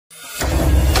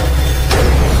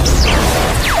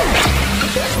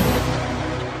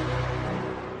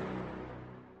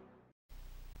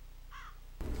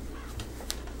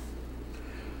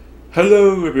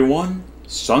Hello everyone,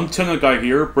 Suntana Guy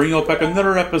here, bringing you back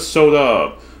another episode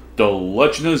of The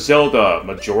Legend of Zelda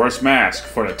Majora's Mask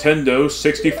for Nintendo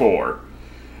 64.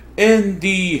 In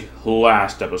the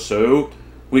last episode,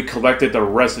 we collected the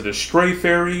rest of the Stray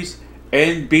Fairies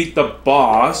and beat the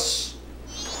boss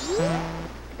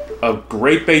of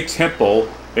Great Bay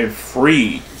Temple and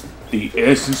freed the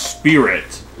innocent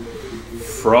spirit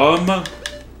from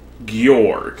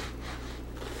Georg.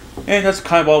 And that's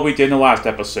kind of all we did in the last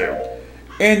episode.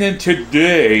 And in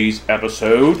today's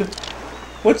episode,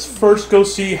 let's first go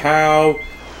see how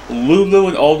Lulu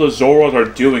and all the Zoras are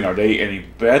doing. Are they any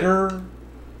better?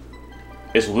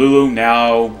 Is Lulu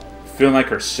now feeling like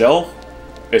herself?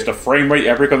 Is the frame rate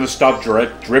ever going to stop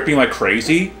dripping like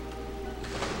crazy?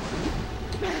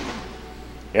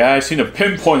 Yeah, I seem to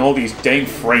pinpoint all these dang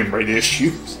frame rate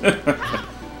issues.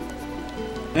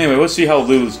 Anyway, let's see how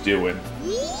Lulu's doing.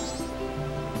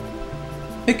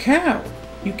 Hey cow,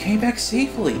 you came back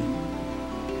safely.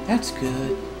 That's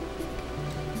good.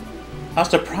 I was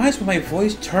surprised when my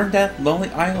voice turned that lonely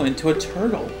island into a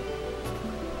turtle.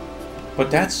 But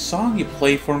that song you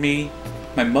played for me,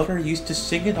 my mother used to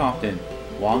sing it often,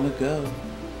 long ago.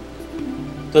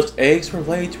 Those eggs were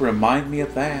laid to remind me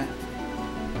of that.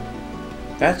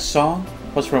 That song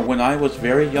was from when I was a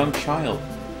very young child,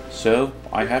 so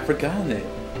I have forgotten it.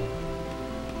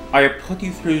 I have put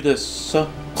you through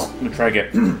let me try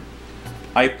again.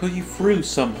 I put you through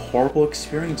some horrible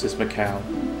experiences, Macau.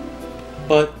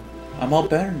 But I'm all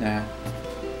better now.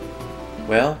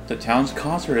 Well, the town's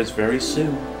concert is very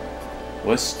soon.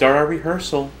 Let's start our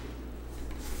rehearsal.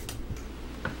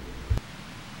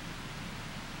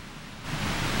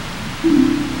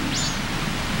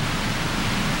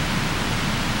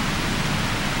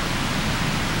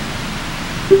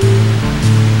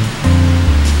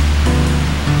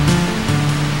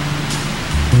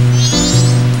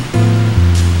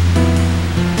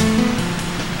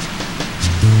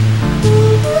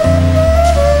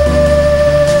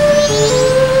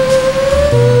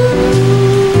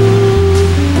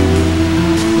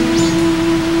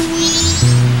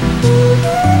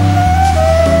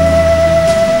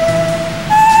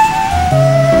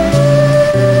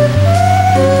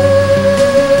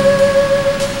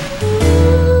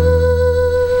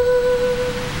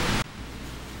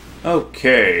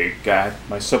 Okay, got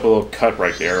myself a little cut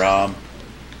right there.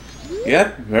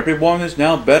 Yep, everyone is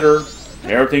now better.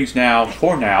 Everything's now,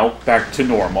 for now, back to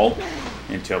normal.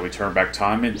 Until we turn back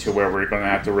time into where we're going to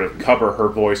have to recover her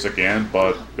voice again.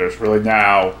 But there's really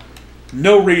now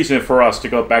no reason for us to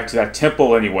go back to that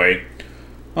temple anyway.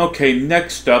 Okay,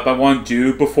 next up I want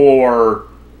to do, before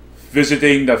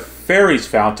visiting the Fairies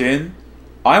Fountain,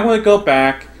 I want to go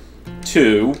back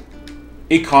to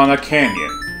Ikana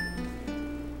Canyon.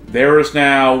 There is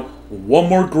now one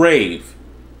more grave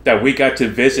that we got to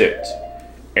visit,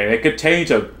 and it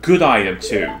contains a good item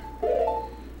too.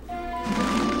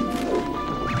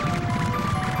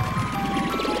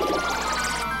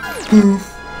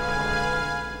 Poof.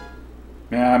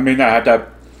 Yeah, I may not have that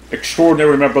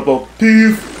extraordinary memorable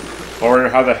poof, or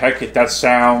how the heck that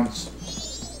sounds,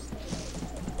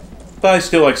 but I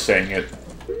still like saying it.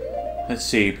 Let's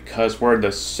see, because we're in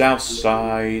the south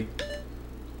side.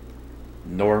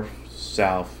 North,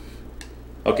 south.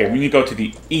 Okay, we need to go to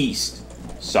the east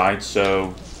side,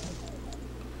 so...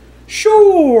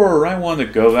 Sure, I want to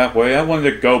go that way. I wanted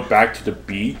to go back to the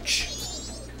beach.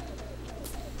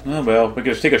 Oh well, we can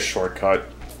just take a shortcut.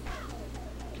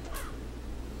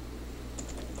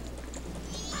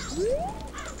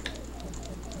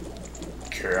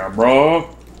 Camera!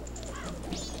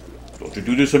 Don't you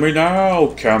do this to me now,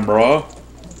 camera!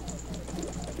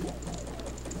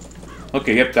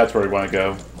 Okay, yep, that's where we want to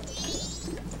go.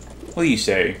 What do you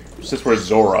say? Since we're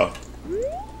Zora.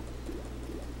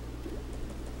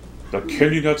 The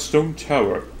canyon at Stone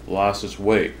Tower lasts its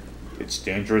way. It's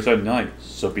dangerous at night,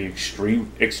 so be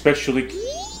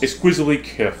exquisitely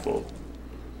careful.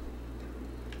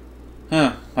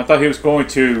 Huh, I thought he was going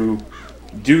to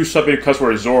do something because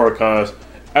we're Zora, because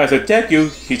as a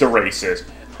Deku, he's a racist.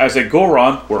 As a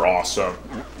Goron, we're awesome.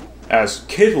 As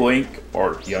Kid Link,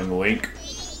 or Young Link,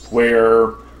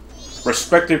 we're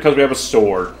respected because we have a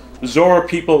sword. Zora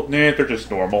people, nah, they're just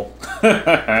normal.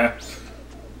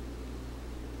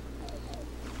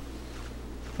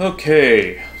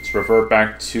 Okay, let's revert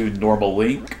back to normal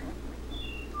Link.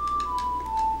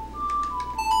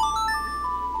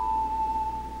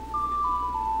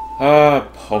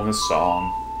 Pona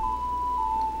song.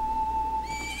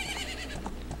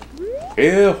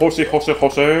 Yeah, horsey, horsey,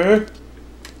 horsey.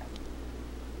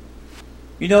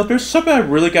 You know, there's something I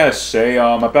really gotta say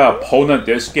about Epona in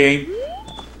this game.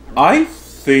 I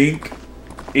think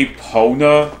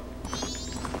Epona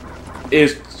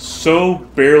is so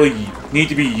barely need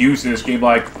to be used in this game.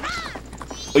 Like,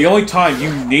 the only time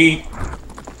you need...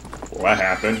 Well, that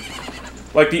happened.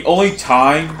 Like, the only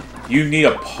time you need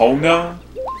a Pona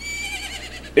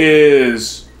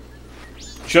is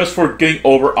just for getting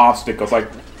over obstacles. Like,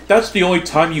 that's the only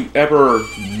time you ever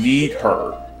need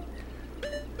her.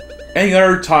 Any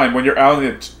other time when you're out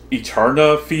in the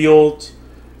Eterna field,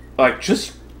 like,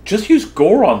 just use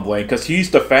Goron Link, because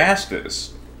he's the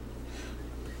fastest.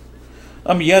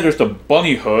 I mean, yeah, there's the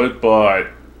Bunny Hood, but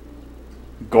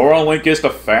Goron Link is the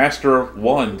faster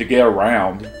one to get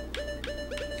around.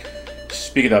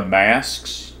 Speaking of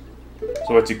masks,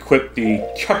 so let's equip the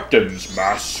Captain's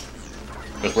Mask,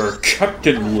 because we're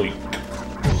Captain Link.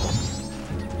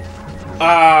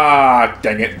 Ah,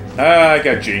 dang it. I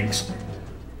got jinxed.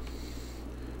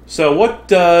 So what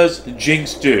does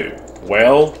Jinx do?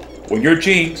 Well, when you're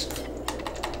jinxed,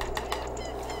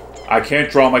 I can't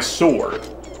draw my sword,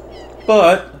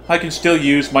 but I can still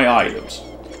use my items.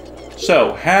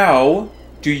 So, how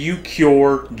do you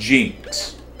cure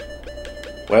Jinx?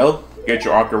 Well, get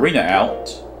your ocarina out.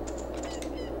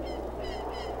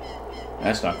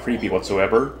 That's not creepy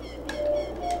whatsoever.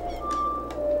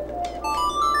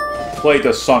 Play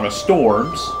the Song of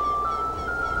Storms.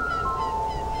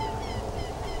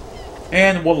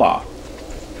 And voila.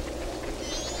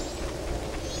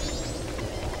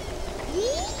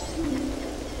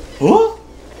 Huh?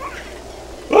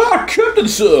 Ah, Captain,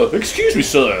 sir! Excuse me,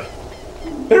 sir!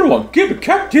 Everyone, give the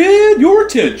Captain your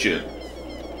attention!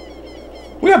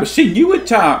 We haven't seen you in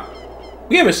time.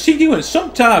 We haven't seen you in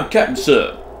some time, Captain,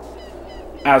 sir.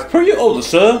 As per your order,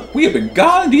 sir, we have been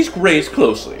guarding these graves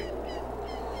closely.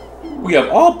 We have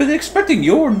all been expecting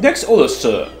your next order,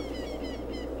 sir.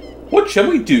 What shall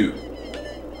we do?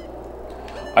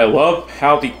 I love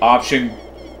how the option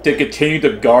to continue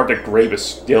to guard the grave is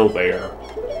still there.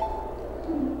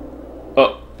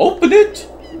 Open it?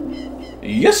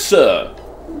 Yes, sir.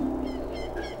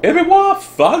 Everyone,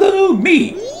 follow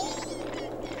me.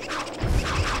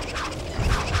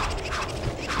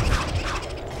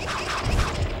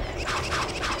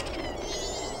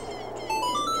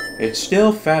 It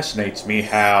still fascinates me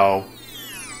how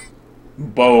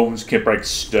bones can break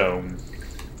stone.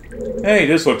 Hey,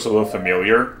 this looks a little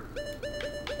familiar.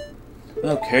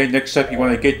 Okay, next up you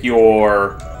want to get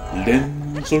your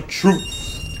Lens of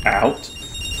Truth out,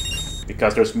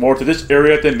 because there's more to this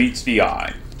area than meets the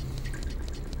eye.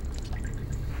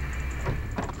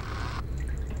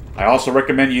 I also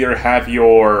recommend you either have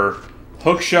your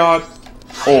hookshot,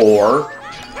 or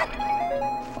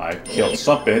I killed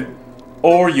something,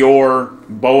 or your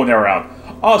bow and arrow out.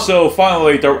 Also,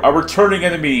 finally, a returning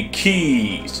enemy,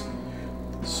 Keys.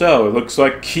 So, it looks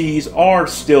like Keys are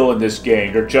still in this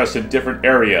game. They're just in different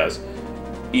areas.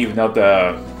 Even though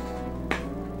the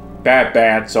Bad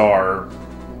Bats are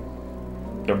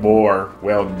the more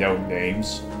well-known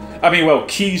names. I mean, well,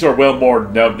 Keys are well more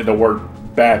known than the word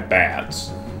Bad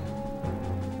Bats.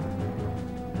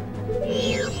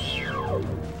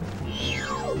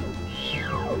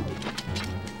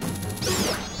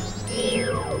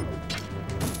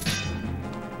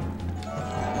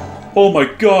 Oh my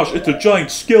gosh, it's a giant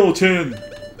skeleton!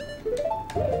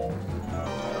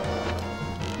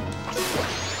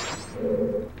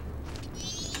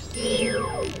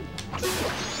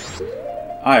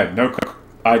 I have no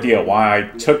idea why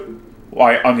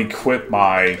I unequipped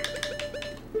my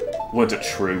Lens of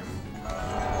Truth.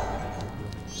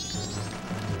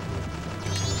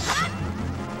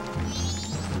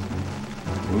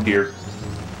 Oh dear.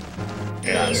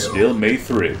 And I still made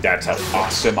through it. That's how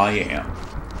awesome I am.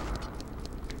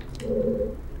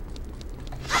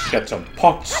 Got some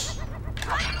pots.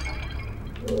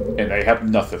 And they have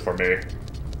nothing for me.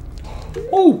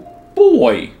 Oh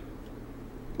boy!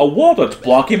 A wall that's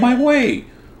blocking my way!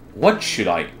 What should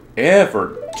I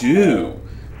ever do?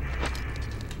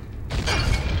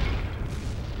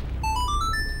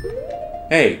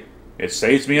 Hey, it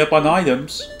saves me up on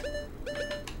items.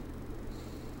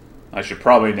 I should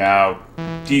probably now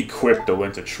de-equip the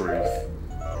Lens of Truth.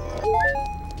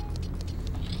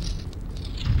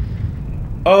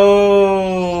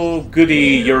 Oh,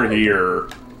 goody, you're here.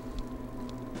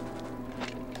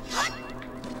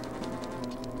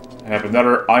 I have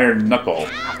another iron knuckle.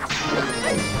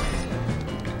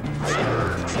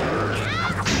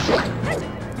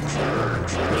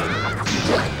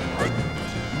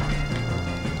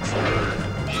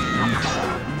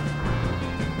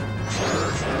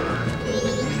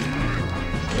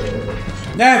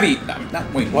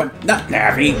 Navi! Wait, what? Not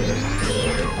Navi!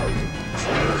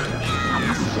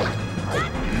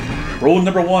 Rule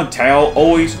number 1, Tal.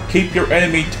 Always keep your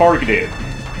enemy targeted.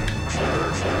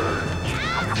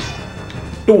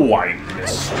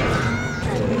 Blindness.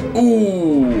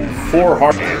 Ooh, 4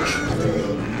 heart damage.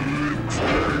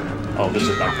 Oh, this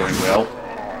is not going well.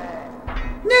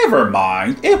 Never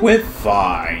mind, it went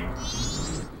fine.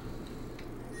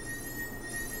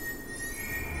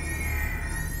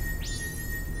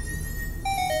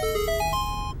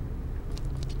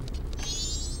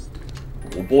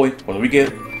 Oh boy, what do we get?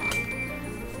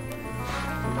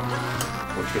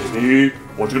 What's it gonna be?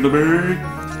 What's it gonna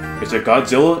be? Is it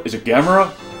Godzilla? Is it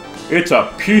Gamera? It's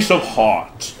a piece of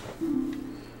heart.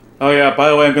 Oh yeah, by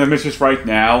the way, I'm gonna mention this right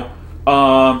now.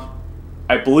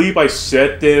 I believe I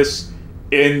said this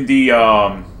in the,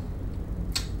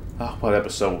 what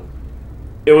episode?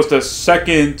 It was the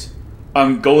second,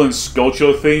 Golden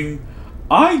Sculpture thing.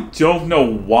 I don't know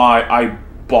why I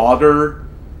bothered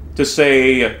to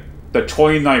say the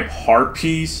 29th heart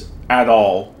piece at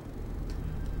all.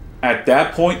 At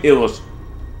that point, it was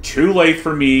too late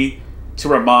for me to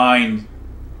remind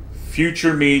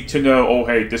future me to know, oh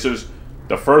hey, this is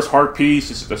the first heart piece,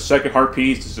 this is the second heart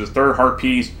piece, this is the third heart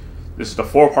piece, this is the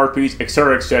fourth heart piece,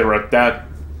 etc., etc.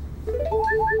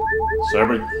 So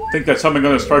everything that's something I'm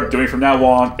going to start doing from now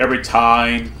on. Every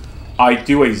time I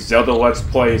do a Zelda Let's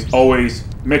Play, is always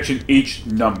mention each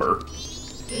number.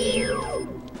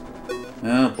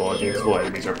 Oh boy, these little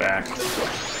enemies are back.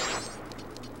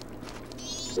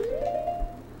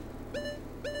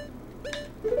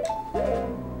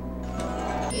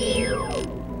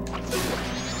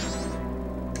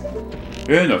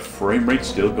 And the frame rate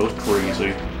still goes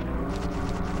crazy.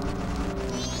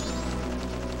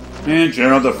 In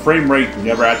general, the frame rate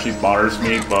never actually bothers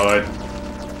me, but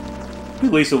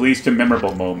at least to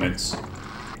memorable moments.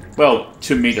 Well,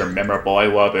 to me they're memorable. I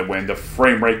love it when the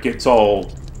frame rate gets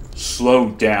all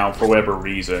slowed down for whatever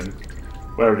reason.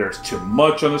 Whether there's too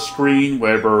much on the screen,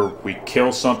 whether we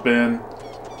kill something.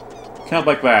 Kind of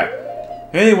like that.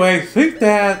 Anyway, I think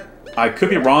that, I could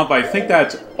be wrong, but I think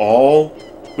that's all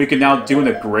we can now do in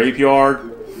the graveyard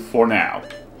for now.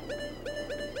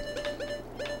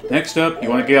 Next up, you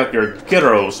want to get out your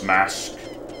Gyro's mask.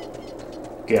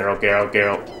 Gyro.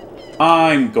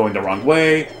 I'm going the wrong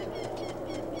way.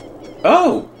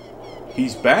 Oh!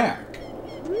 He's back.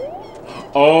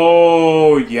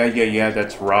 Oh, yeah,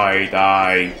 that's right.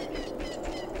 I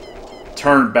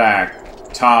turned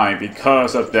back time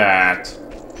because of that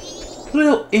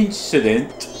little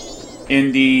incident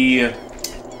in the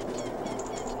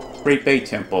Great Bay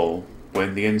Temple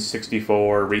when the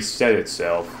N64 reset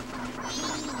itself.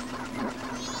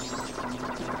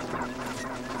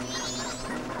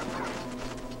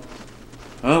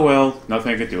 Oh well,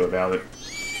 nothing I could do about it.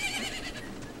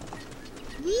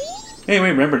 Anyway,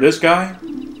 remember this guy?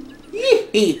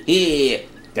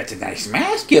 That's a nice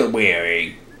mask you're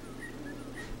wearing.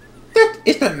 That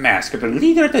is the mask of the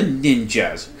leader of the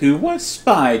ninjas, who once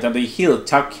spied on the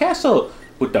hilltop castle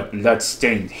with a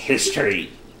blood-stained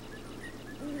history.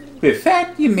 With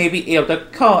that, you may be able to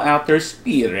call out their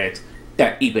spirits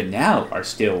that even now are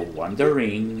still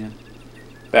wandering.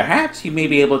 Perhaps you may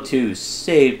be able to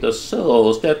save the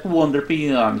souls that wander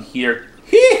beyond here.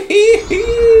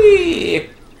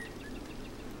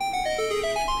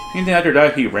 And then after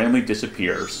that, he randomly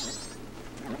disappears.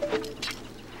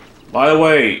 By the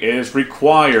way, it is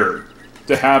required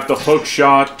to have the hook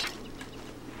shot.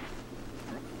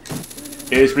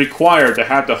 It is required to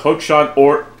have the hook shot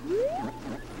or...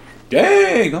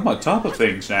 Dang, I'm on top of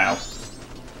things now.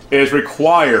 It is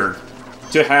required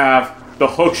to have the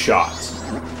hook shot.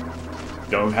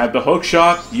 Don't have the hook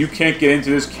shot, you can't get into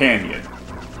this canyon.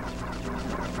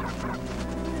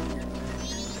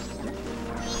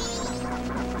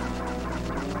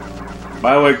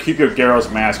 By the way, keep your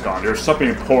Gyro's mask on. There's something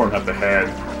important up ahead.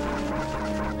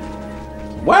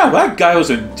 Wow, that guy was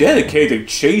dedicated to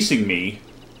chasing me.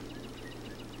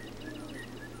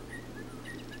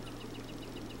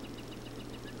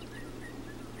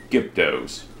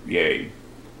 Gyptos. Yay.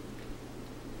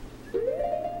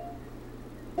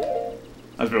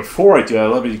 As before I do that,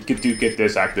 let me get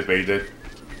this activated.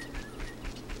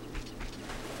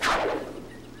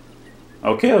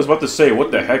 Okay, I was about to say,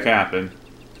 what the heck happened?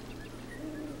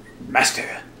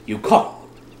 Master, you called.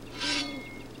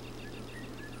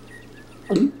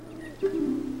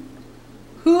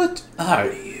 What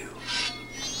are you?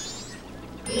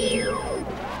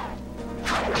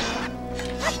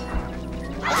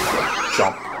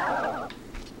 Chop.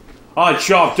 I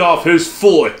chopped off his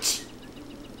foot.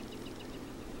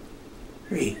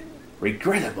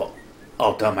 Regrettable.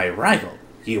 Although my rival,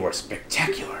 you were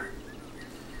spectacular.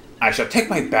 I shall take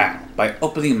my bow by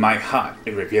opening my heart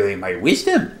and revealing my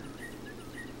wisdom.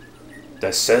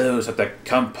 The souls of the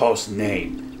compost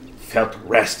name felt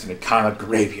rest in the Kana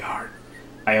graveyard,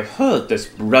 I have heard this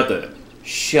brother,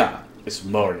 Sha, is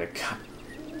more than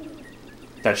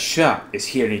that Sha is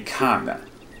here in Ikana.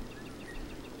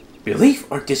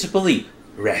 Belief or disbelief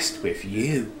rest with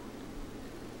you.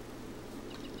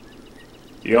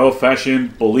 The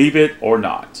old-fashioned believe it or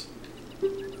not.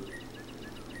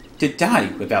 To die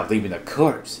without leaving a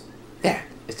corpse, that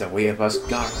is the way of us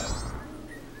Gara.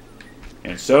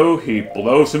 And so he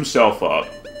blows himself up.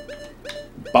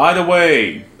 By the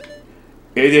way,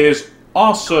 it is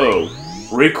also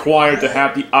required to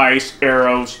have the ice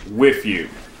arrows with you.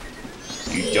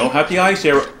 You don't have the ice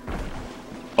arrow.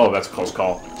 Oh, that's a close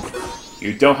call.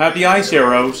 You don't have the ice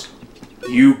arrows.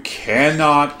 You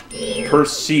cannot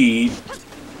proceed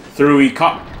through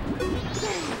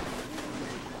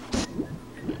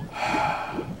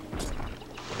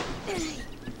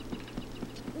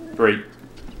Great.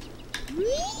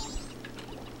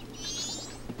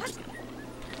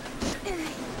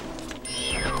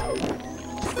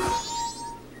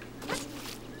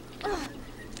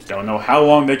 Don't know how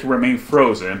long they can remain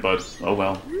frozen, but oh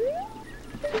well.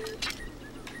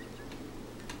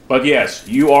 But yes,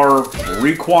 you are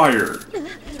required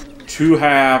to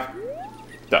have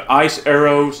the ice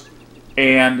arrows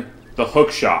and the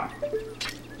hook shot.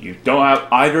 You don't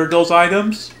have either of those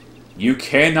items, you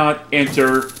cannot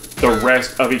enter the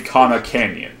rest of Ikana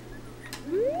Canyon.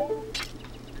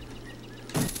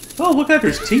 Oh, look at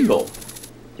there's Tingle.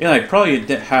 And I probably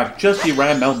have just the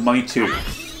right amount of money too.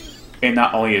 And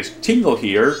not only is Tingle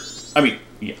here,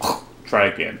 try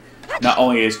again. Not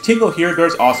only is Tingle here,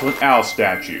 there's also an owl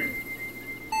statue.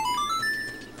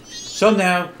 So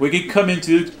now we can come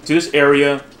into this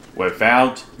area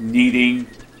without needing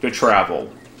to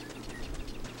travel.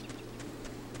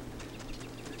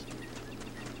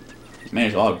 Man,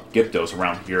 there's a lot of Gyptos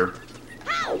around here.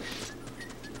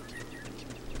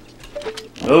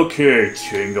 Okay,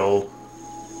 Tingle.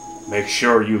 Make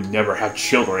sure you never have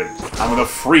children. I'm gonna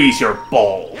freeze your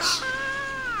balls.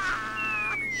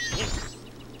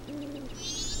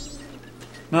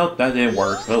 Nope, that didn't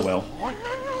work. Oh well.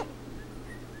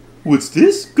 What's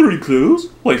this? Green clothes?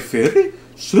 Why, fairy?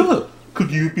 Sir,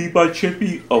 could you be by chance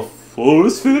be a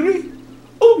forest fairy?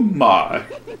 Oh my!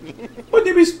 My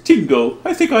name is Tingle.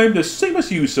 I think I am the same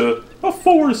as you, sir. A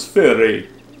forest fairy.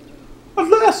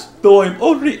 Alas, though I am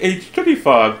already age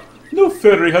 35, no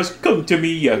fairy has come to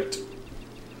me yet.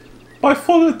 My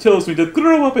father tells me to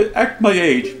grow up and act my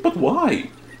age, but why?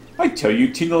 I tell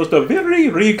you, Tingle is the very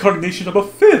reincarnation of a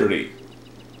fairy.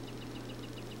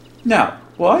 Now,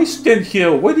 while I stand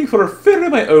here waiting for a fairy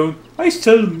of my own, I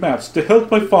sell maps to help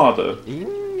my father.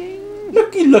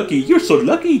 Lucky, you're so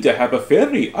lucky to have a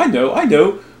fairy. I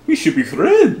know, we should be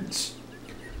friends.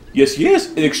 Yes,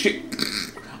 in exchange...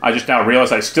 I just now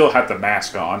realized I still have the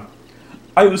mask on.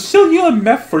 I will sell you a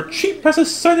map for cheap as a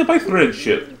sign of my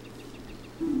friendship.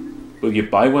 Will you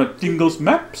buy one of Tingle's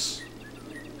maps?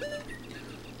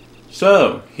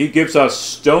 So, he gives us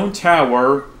Stone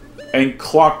Tower and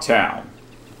Clock Town.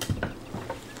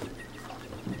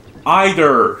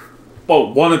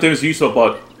 One of them is useful,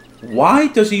 but why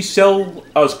does he sell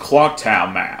us Clock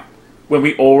Town map when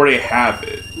we already have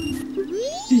it?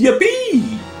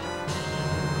 Yippee!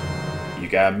 You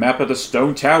got a map of the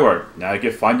Stone Tower. Now you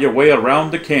can find your way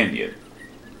around the canyon.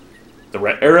 The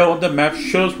red arrow on the map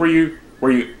shows where you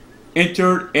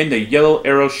entered, and the yellow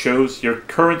arrow shows your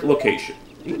current location.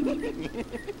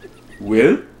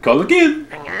 Well, call again.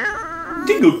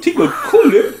 Tingle,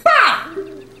 call it back!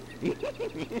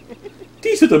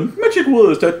 These are the magic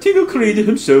words that Tingle created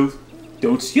himself.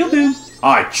 Don't steal them.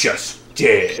 I just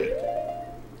did.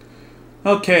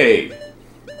 Okay.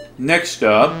 Next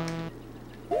up.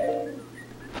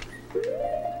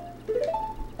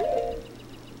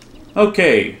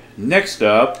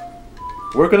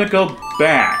 We're gonna go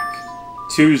back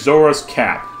to Zora's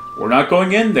Cap. We're not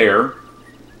going in there,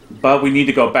 but we need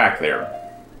to go back there.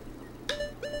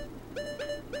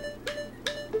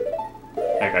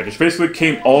 Heck, I just basically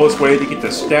came all this way to get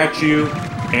the statue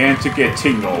and to get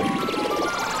Tingle.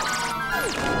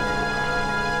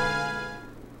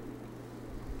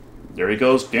 There he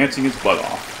goes, dancing his butt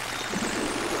off.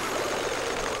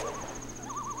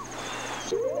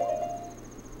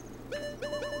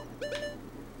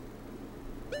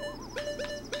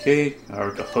 Okay,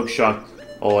 alright, the hook shot.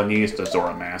 All I need is the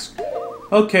Zora mask.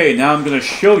 Okay, now I'm gonna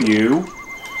show you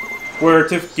where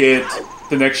to get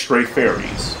the next stray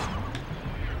fairies.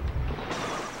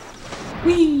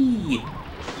 Whee!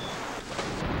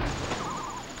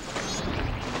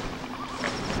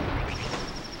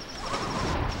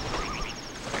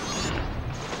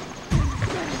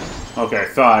 Okay, I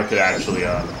thought I could actually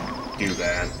do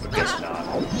that, but guess not.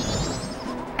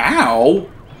 Ow!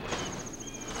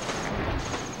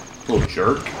 Little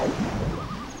jerk.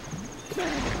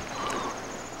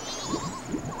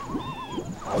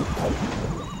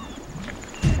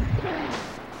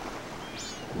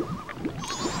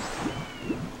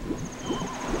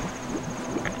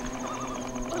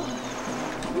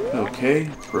 Okay,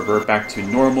 revert back to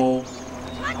normal.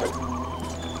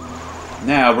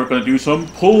 Now we're gonna do some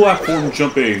platform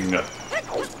jumping.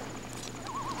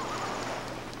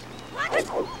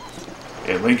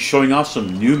 And Link's showing off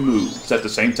some new moves at the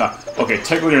same time. Okay,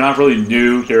 technically they're not really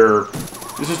new.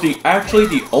 This is actually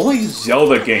the only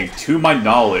Zelda game, to my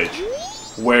knowledge,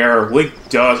 where Link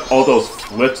does all those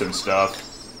flips and stuff.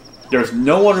 There's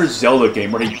no other Zelda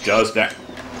game where he does that.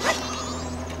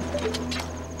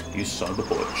 You son of a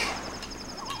bitch.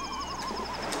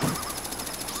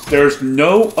 There's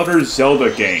no other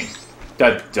Zelda game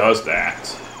that does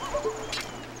that.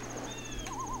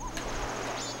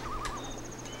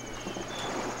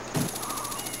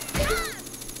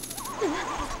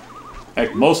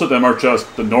 Heck, most of them are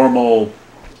just the normal...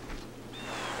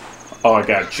 Oh, I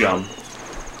gotta jump.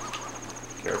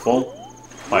 Careful.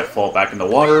 If I fall back in the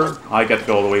water, I got to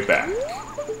go all the way back.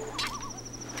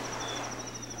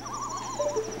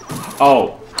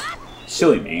 Oh.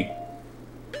 Silly me.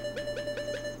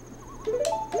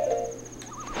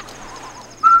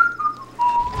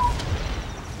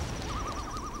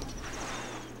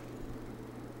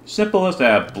 Simple as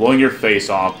that. Blowing your face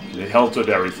off. It helps with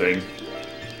everything.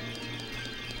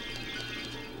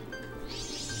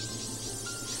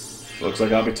 Looks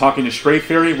like I'll be talking to Stray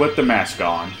Fairy with the mask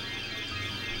on.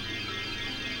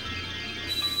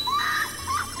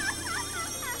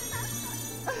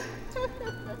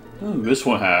 Oh, this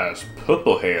one has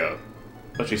purple hair.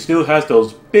 But she still has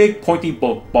those big pointy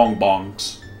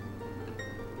bonbons.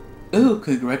 Oh,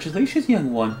 congratulations,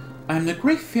 young one. I am the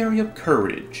Great Fairy of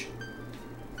Courage.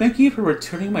 Thank you for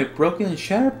returning my broken and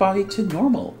shattered body to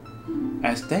normal.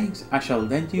 As thanks, I shall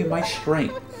lend you my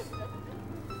strength.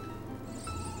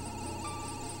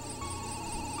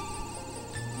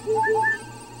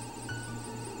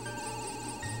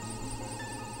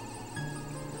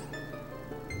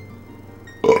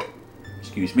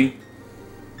 Excuse me.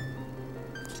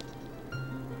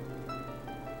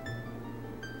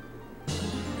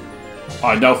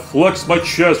 I now flex my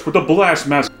chest with the blast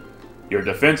mask. Your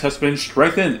defense has been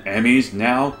strengthened. Enemies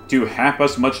now do half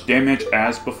as much damage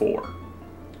as before.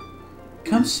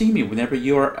 Come see me whenever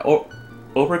you are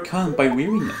overcome by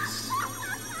weariness.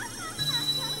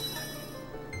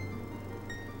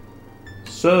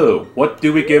 So, what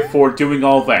do we get for doing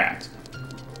all that?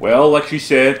 Well, like she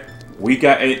said, we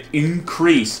got an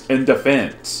increase in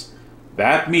defense.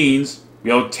 That means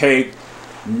we'll take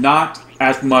not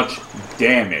as much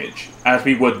damage as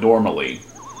we would normally.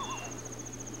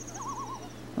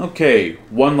 Okay,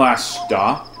 one last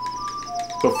stop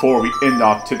before we end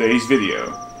off today's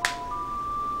video.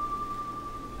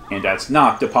 And that's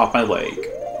not to pop my leg.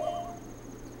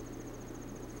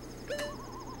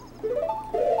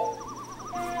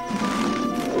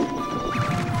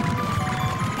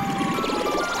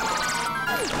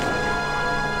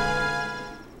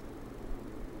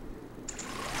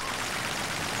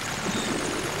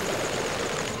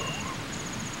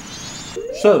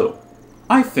 So,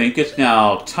 I think it's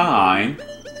now time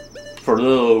for a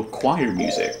little choir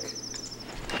music.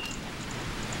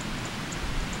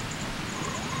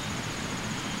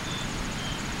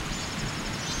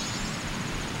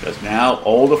 Because now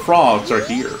all the frogs are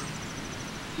here.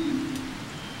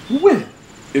 Well,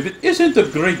 if it isn't the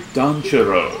great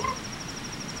Danjiro,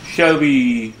 shall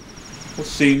we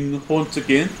sing once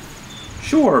again?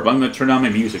 Sure, but I'm going to turn on my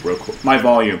music real quick. My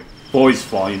voice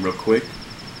volume real quick.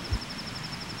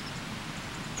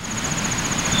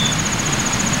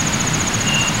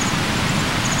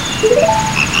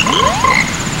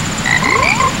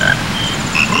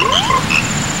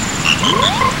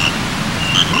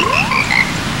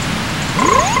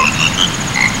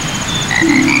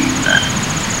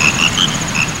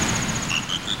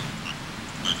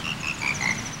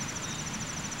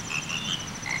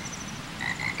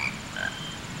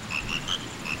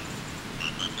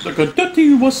 The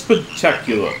conducting was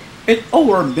spectacular, and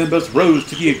all our members rose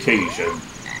to the occasion.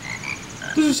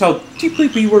 This is how deeply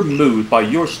we were moved by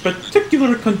your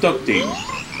spectacular conducting.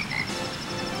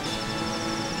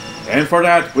 And for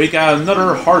that, we got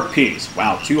another heart piece.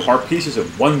 Wow, 2 heart pieces in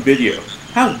one video.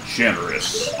 How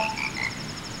generous.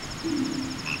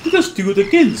 Let's do it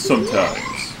again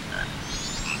sometimes.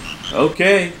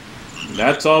 Okay,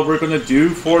 that's all we're gonna do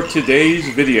for today's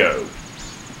video.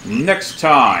 Next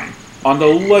time, on The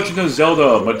Legend of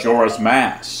Zelda Majora's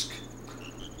Mask,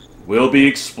 we'll be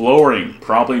exploring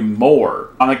probably more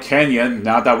on a canyon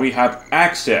now that we have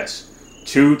access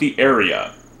to the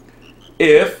area.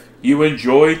 If you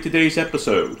enjoyed today's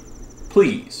episode,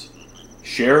 please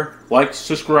share, like,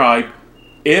 subscribe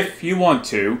if you want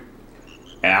to,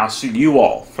 and I'll see you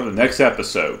all for the next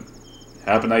episode.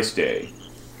 Have a nice day.